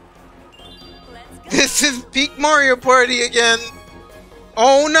 Let's go. This is peak Mario Party again!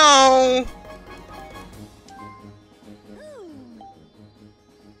 Oh no!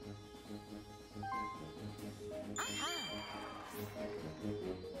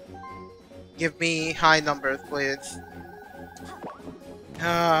 Give me high numbers, please. If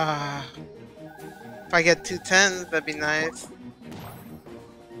I get 2 10s, that'd be nice.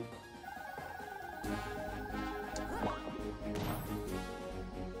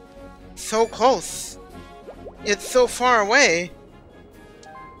 So close! It's so far away!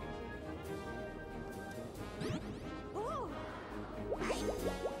 Ooh.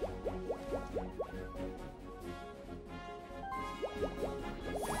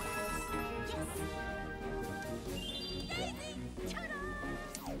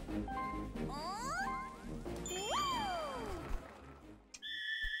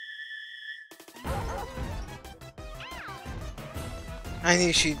 I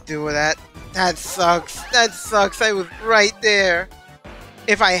knew she'd do that. That sucks. That sucks. I was right there.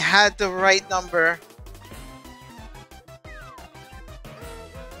 If I had the right number.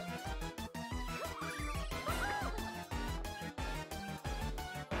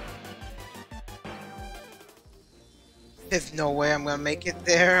 There's no way I'm gonna make it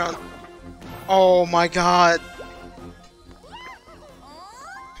there. Oh my god.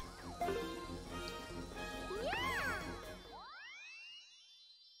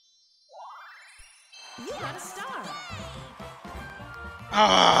 You got a star.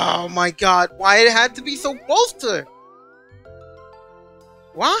 Oh my god. Why it had to be so close to her?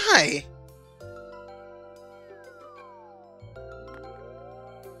 Why?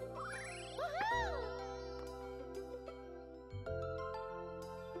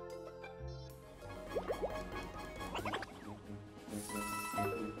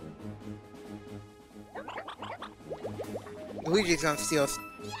 Luigi's gonna steal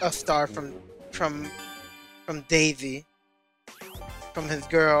a star from Daisy, from his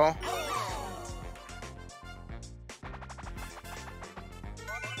girl.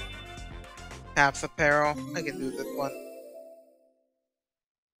 Half apparel. I can do this one.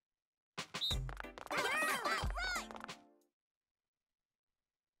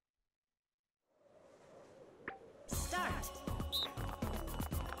 Start.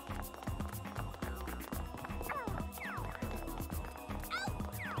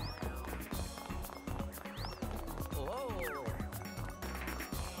 Whoa.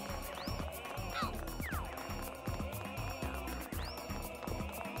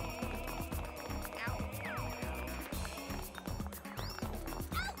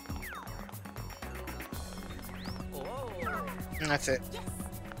 Whoa. And that's it. Yes.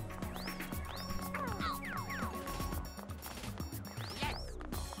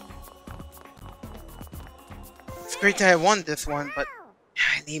 It's great that I won this one, but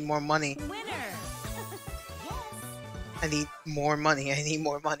I need more money. Winner. I need more money. I need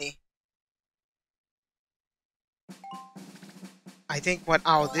more money. I think what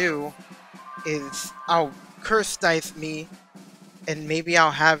I'll do is I'll curse dice me, and maybe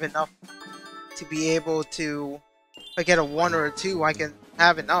I'll have enough to be able to. If I get a 1 or a 2, I can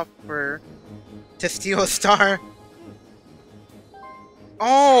have enough to steal a star.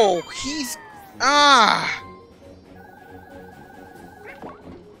 Oh, he's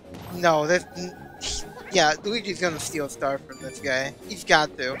no, this. Yeah, Luigi's gonna steal a star from this guy. He's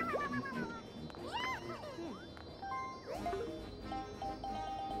got to.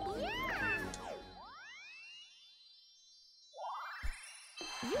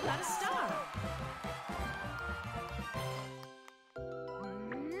 You got a star.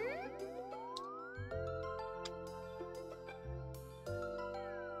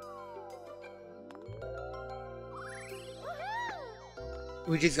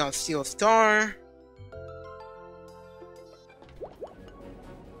 Luigi's gonna steal a star.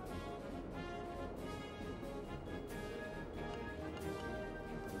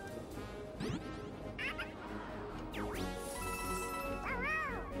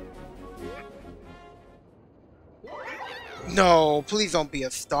 No, please don't be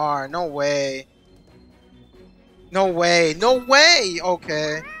a star. No way. No way. No way.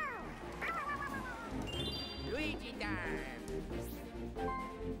 Okay. Luigi time.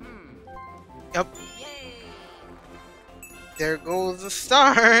 Yep. Yay. There goes the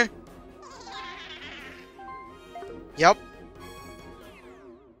star. Yep.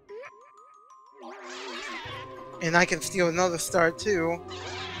 And I can steal another star too.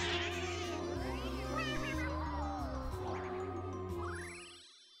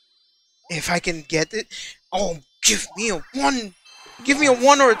 If I can get it. Oh, give me a 1. Give me a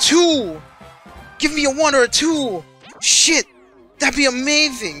 1 or a 2. Give me a 1 or a 2. Shit. That'd be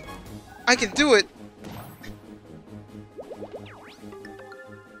amazing. I can do it.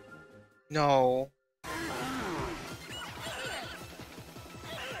 No.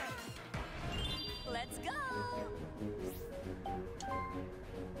 Let's go.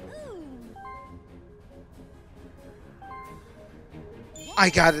 Ooh. I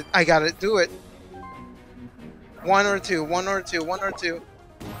got it. I gotta do it. 1 or 2. 1 or 2. 1 or 2.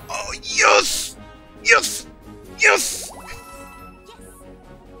 Oh, yes! Yes! Yes!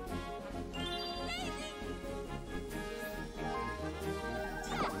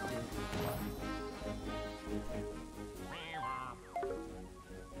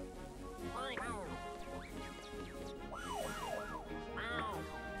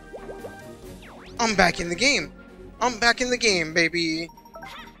 I'm back in the game. I'm back in the game, baby.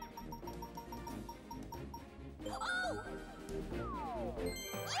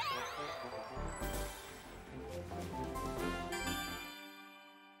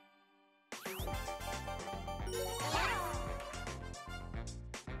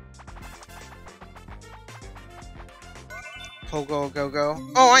 Go, go, go,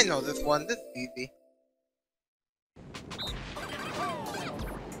 go. Oh, I know this one. This is easy.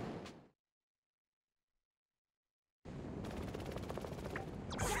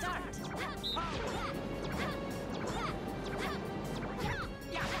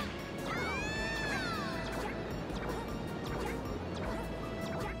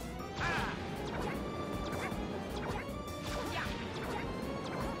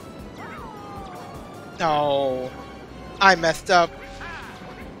 No. I messed up.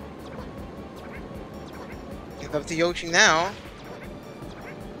 It's up to Yoshi now.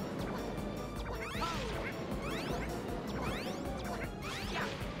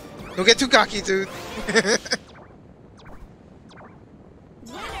 Don't get too cocky, dude.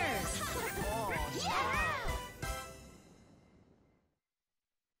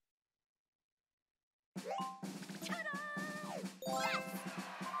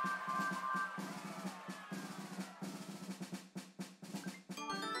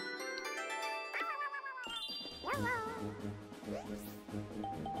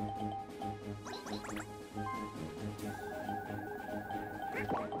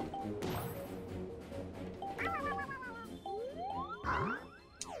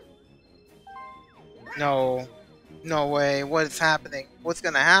 No. No way. What is happening? What's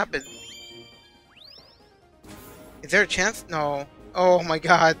gonna happen? Is there a chance? No. Oh my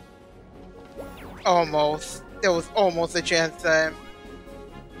god. Almost. There was almost a chance that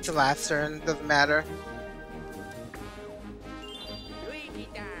it's the last turn. Doesn't matter. Luigi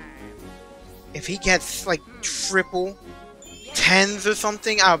time. If he gets like triple 10s or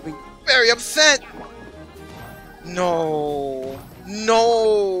something, I'll be very upset. No.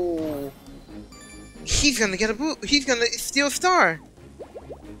 No. He's gonna get a boot. He's gonna steal a star.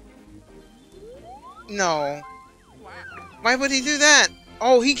 No. Why would he do that?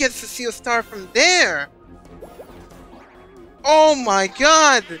 Oh, he gets to steal a star from there. Oh my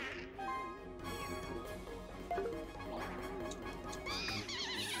god.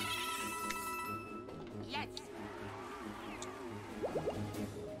 Yes.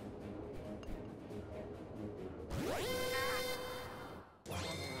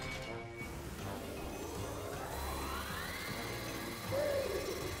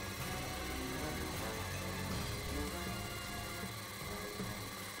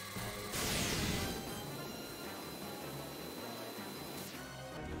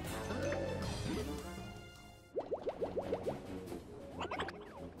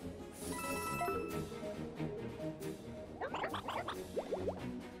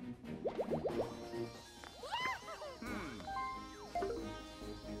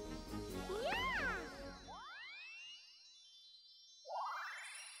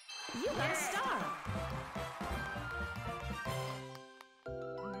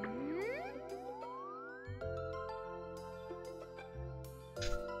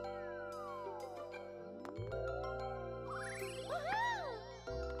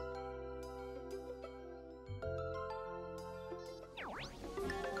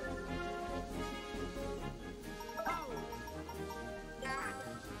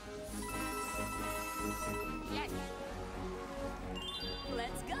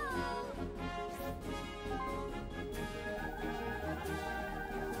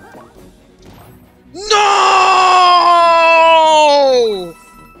 No!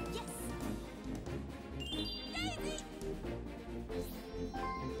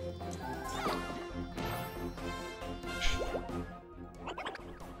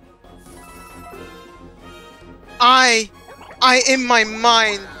 In my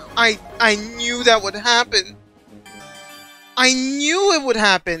mind, I knew that would happen. I knew it would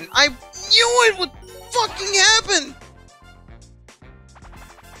happen. I knew it would fucking happen.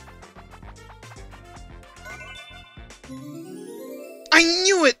 I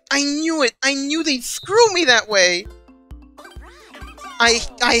knew it. I knew it. I knew they'd screw me that way. I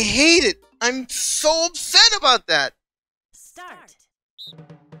hate it. I'm so upset about that. Start.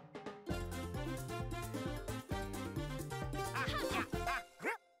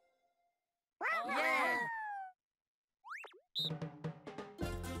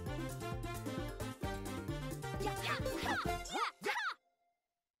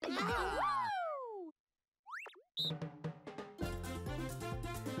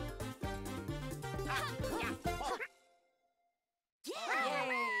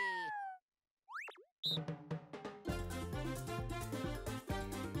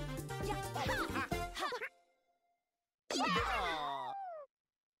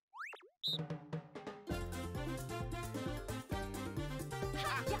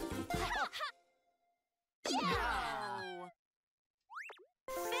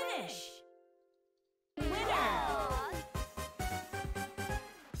 Finish. Winner.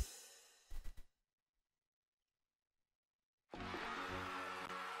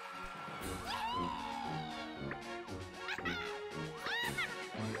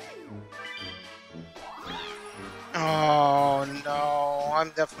 Oh no,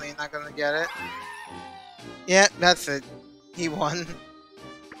 I'm definitely not gonna get it. Yeah, that's it. He won.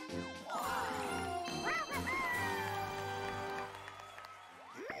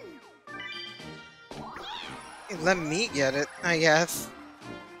 Let me get it, I guess.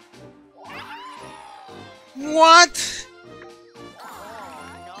 What?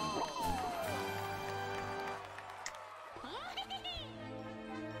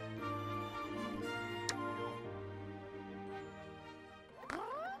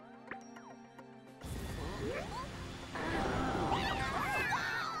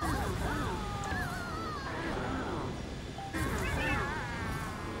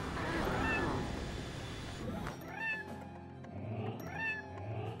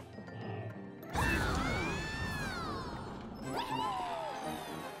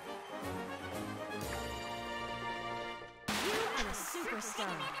 Superstar.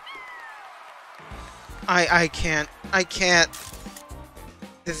 I can't. I can't.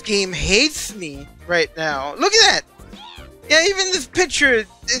 This game hates me right now. Look at that! Yeah, even this picture,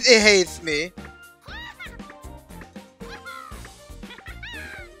 it hates me.